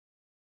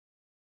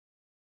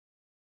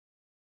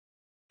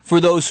For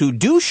those who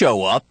do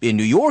show up, in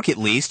New York at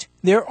least,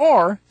 there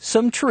are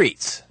some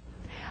treats.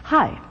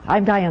 Hi,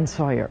 I'm Dianne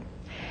Sawyer,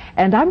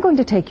 and I'm going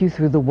to take you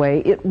through the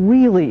way it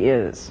really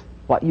is,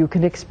 what you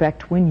can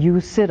expect when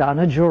you sit on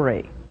a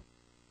jury.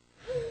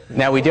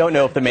 Now, we don't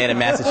know if the man in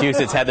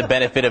Massachusetts had the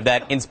benefit of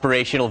that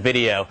inspirational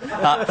video.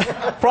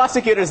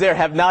 Prosecutors there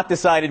have not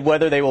decided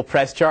whether they will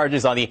press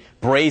charges on the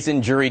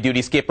brazen jury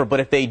duty skipper, but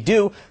if they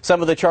do,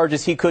 some of the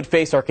charges he could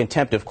face are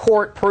contempt of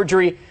court,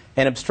 perjury,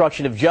 and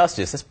obstruction of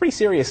justice. That's pretty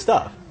serious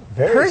stuff.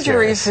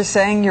 Perjury for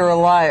saying you're a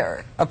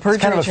liar. A perjury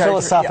it's kind of a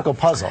philosophical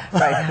puzzle.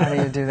 Right, how do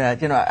you do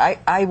that? You know,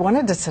 I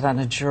wanted to sit on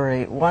a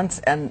jury once,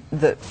 and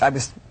I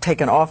was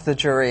taken off the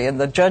jury, and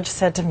the judge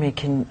said to me,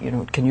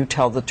 can you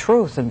tell the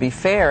truth and be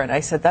fair? And I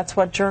said, that's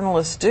what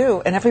journalists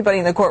do. And everybody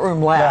in the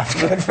courtroom laughed.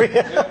 Good for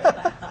you.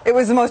 It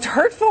was the most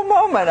hurtful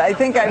moment I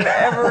think I've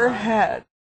ever had.